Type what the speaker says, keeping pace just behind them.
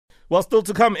Well, still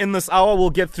to come in this hour,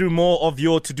 we'll get through more of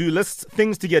your to-do lists,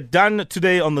 things to get done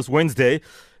today on this Wednesday.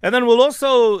 And then we'll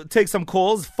also take some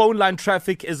calls. Phone line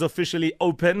traffic is officially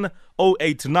open,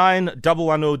 089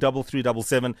 110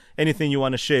 3377. Anything you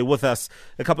want to share with us.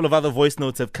 A couple of other voice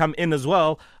notes have come in as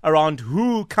well around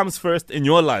who comes first in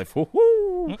your life.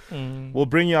 We'll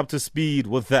bring you up to speed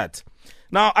with that.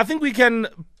 Now, I think we can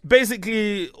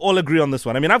basically all agree on this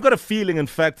one. I mean, I've got a feeling, in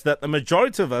fact, that the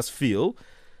majority of us feel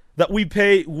that we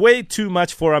pay way too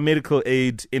much for our medical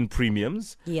aid in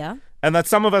premiums. Yeah. And that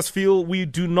some of us feel we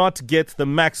do not get the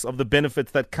max of the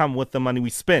benefits that come with the money we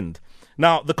spend.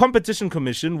 Now, the Competition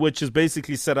Commission, which is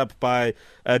basically set up by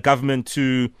government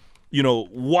to,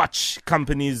 watch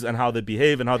companies and how they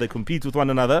behave and how they compete with one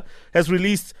another, has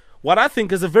released what I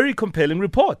think is a very compelling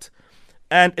report.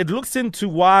 And it looks into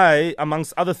why,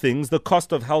 amongst other things, the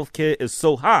cost of healthcare is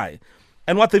so high.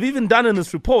 And what they've even done in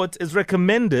this report is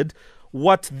recommended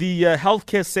what the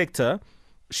healthcare sector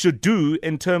should do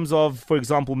in terms of, for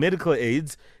example, medical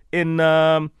aids in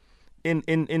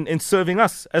serving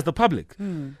us as the public.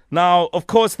 Now, of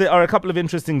course, there are a couple of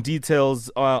interesting details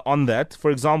on that.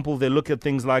 For example, they look at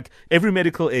things like every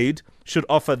medical aid should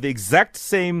offer the exact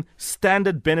same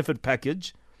standard benefit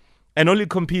package and only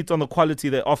compete on the quality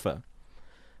they offer.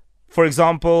 For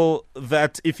example,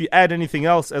 that if you add anything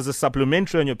else as a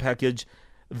supplementary on your package,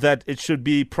 that it should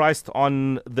be priced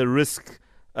on the risk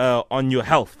on your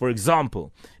health, for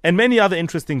example, and many other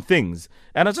interesting things.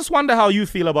 And I just wonder how you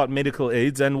feel about medical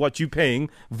aids and what you're paying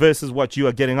versus what you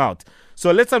are getting out.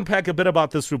 So let's unpack a bit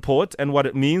about this report and what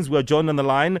it means. We're joined on the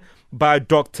line by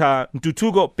Dr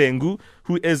Ntuthuko Bhengu,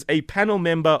 who is a panel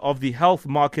member of the Health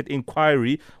Market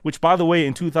Inquiry, which, by the way,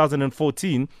 in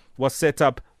 2014 was set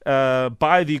up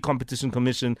by the Competition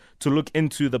Commission to look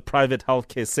into the private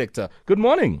healthcare sector. Good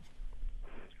morning.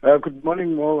 Good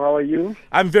morning, Mo. How are you?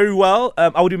 I'm very well.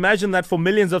 I would imagine that for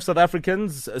millions of South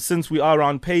Africans, since we are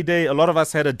around payday, a lot of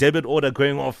us had a debit order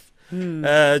going off.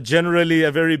 Generally,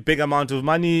 a very big amount of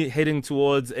money heading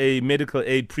towards a medical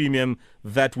aid premium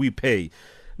that we pay.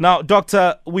 Now,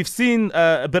 Doctor, we've seen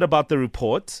a bit about the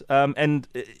report. And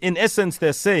in essence,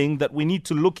 they're saying that we need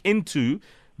to look into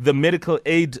the medical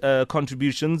aid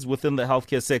contributions within the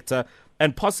healthcare sector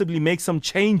and possibly make some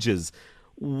changes.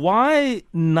 Why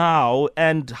now,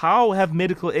 and how have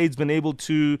medical aids been able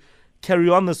to carry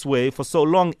on this way for so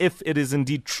long if it is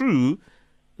indeed true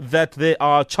that they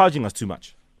are charging us too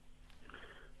much?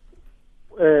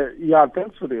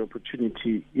 Thanks for the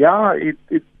opportunity.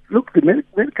 Look, the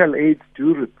medical aids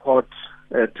do report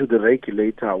to the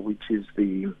regulator, which is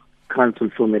the Council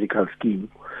for Medical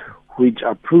Scheme, which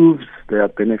approves their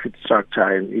benefit structure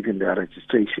and even their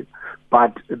registration.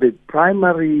 But the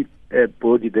primary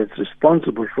body that's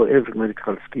responsible for every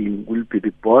medical scheme will be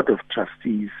the Board of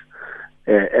Trustees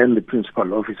and the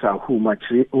Principal Officer, who must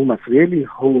really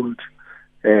hold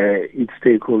its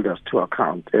stakeholders to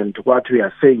account. And what we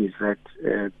are saying is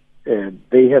that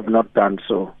they have not done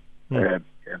so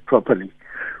properly,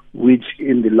 which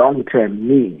in the long term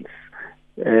means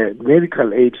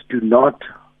medical aids do not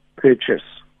purchase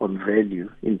on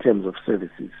value in terms of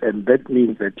services, and that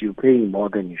means that you're paying more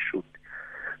than you should.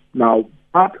 Now,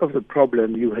 part of the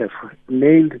problem, you have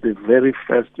nailed the very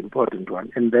first important one,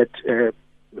 and that the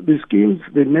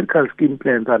medical scheme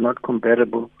plans are not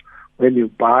comparable when you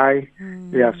buy.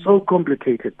 They are so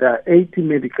complicated. There are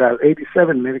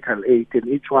 87 medical aids, and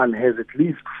each one has at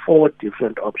least 4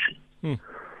 different options.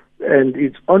 And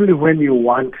it's only when you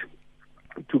want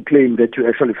to claim that you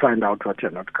actually find out what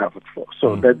you're not covered for.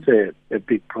 So that's a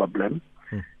big problem.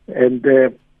 And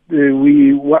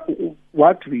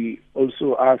what we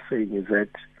also are saying is that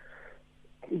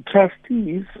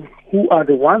trustees, who are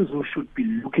the ones who should be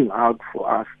looking out for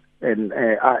us and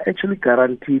are actually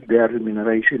guaranteed their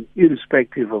remuneration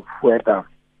irrespective of whether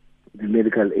the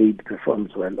medical aid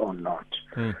performs well or not.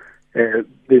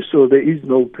 So there is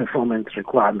no performance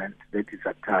requirement that is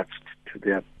attached to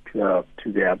their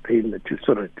payment,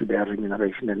 to their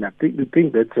remuneration, and I think we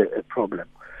think that's a problem,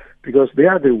 because they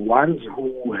are the ones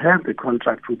who have the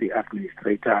contract with the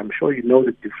administrator. I'm sure you know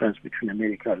the difference between a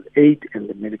medical aid and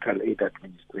the medical aid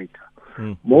administrator.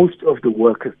 Most of the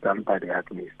work is done by the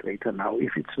administrator. Now,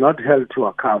 if it's not held to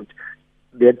account,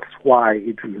 that's why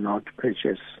it will not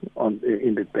purchase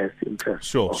in the best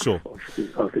interest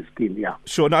of the scheme. Yeah.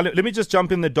 Sure. Now, let me just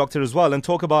jump in there, Doctor, as well, and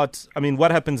talk about,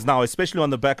 what happens now, especially on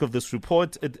the back of this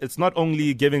report. It's not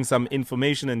only giving some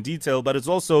information and detail, but it's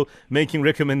also making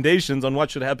recommendations on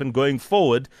what should happen going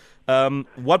forward.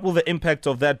 What will the impact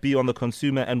of that be on the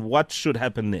consumer, and what should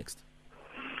happen next?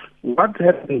 What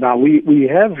happened now? We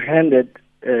have handed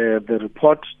the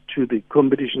report to the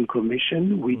Competition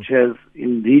Commission, which has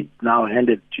indeed now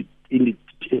handed it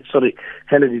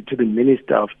handed it to the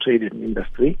Minister of Trade and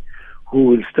Industry, who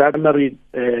will start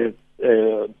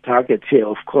target here,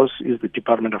 of course, is the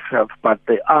Department of Health, but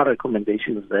there are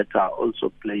recommendations that are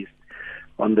also placed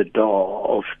on the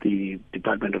door of the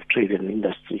Department of Trade and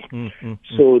Industry.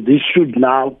 So this should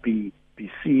now be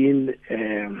seen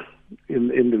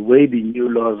in the way the new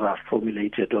laws are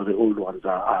formulated or the old ones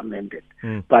are amended.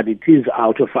 But it is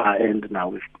out of our hand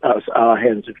now. Our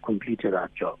hands have completed our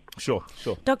job. Sure.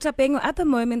 Dr. Bhengu, at the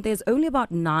moment, there's only about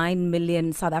 9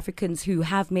 million South Africans who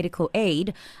have medical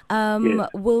aid. Yes.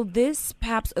 Will this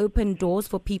perhaps open doors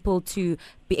for people to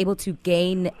be able to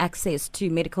gain access to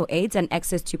medical aids and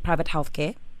access to private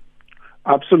healthcare?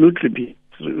 Absolutely.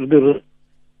 The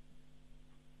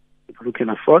who can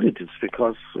afford it is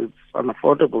because it's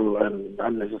unaffordable and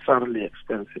unnecessarily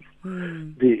expensive.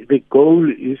 The goal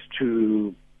is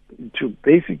to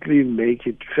basically make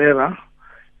it fairer,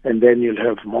 and then you'll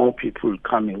have more people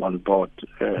coming on board.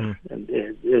 And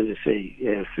as I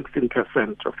say,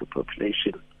 16% of the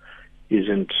population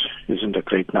isn't a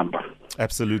great number.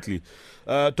 Absolutely.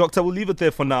 Doctor, we'll leave it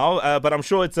there for now, but I'm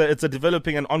sure it's a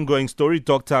developing and ongoing story.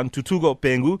 Dr. Ntuthuko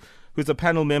Bhengu, who's a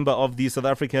panel member of the South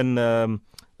African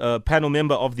panel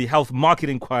member of the Health Market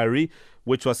Inquiry,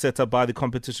 which was set up by the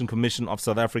Competition Commission of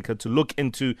South Africa to look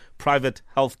into private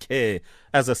healthcare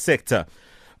as a sector.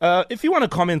 If you want to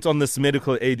comment on this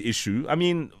medical aid issue, I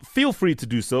mean, feel free to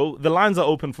do so. The lines are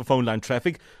open for phone line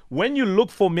traffic. When you look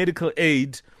for medical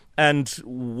aid and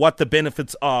what the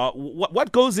benefits are,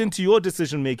 what goes into your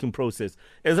decision-making process?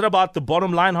 Is it about the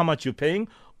bottom line, how much you're paying,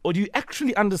 or do you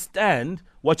actually understand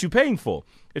what you're paying for?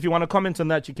 If you want to comment on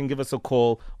that, you can give us a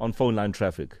call on phone line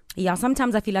traffic. Yeah,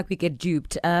 sometimes I feel like we get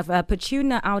duped.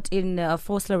 Petuna out in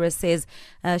Vosloorus says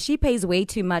she pays way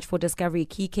too much for Discovery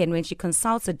Keycare, and when she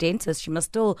consults a dentist, she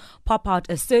must still pop out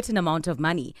a certain amount of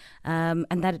money, and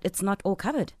that it's not all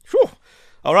covered. Sure.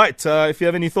 All right. If you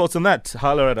have any thoughts on that,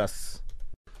 holler at us.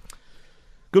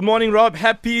 Good morning, Rob.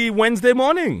 Happy Wednesday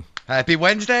morning. Happy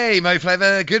Wednesday, Mo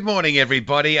Flavour. Good morning,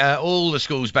 everybody. All the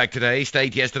schools back today.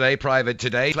 State yesterday, private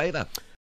today. Flavour.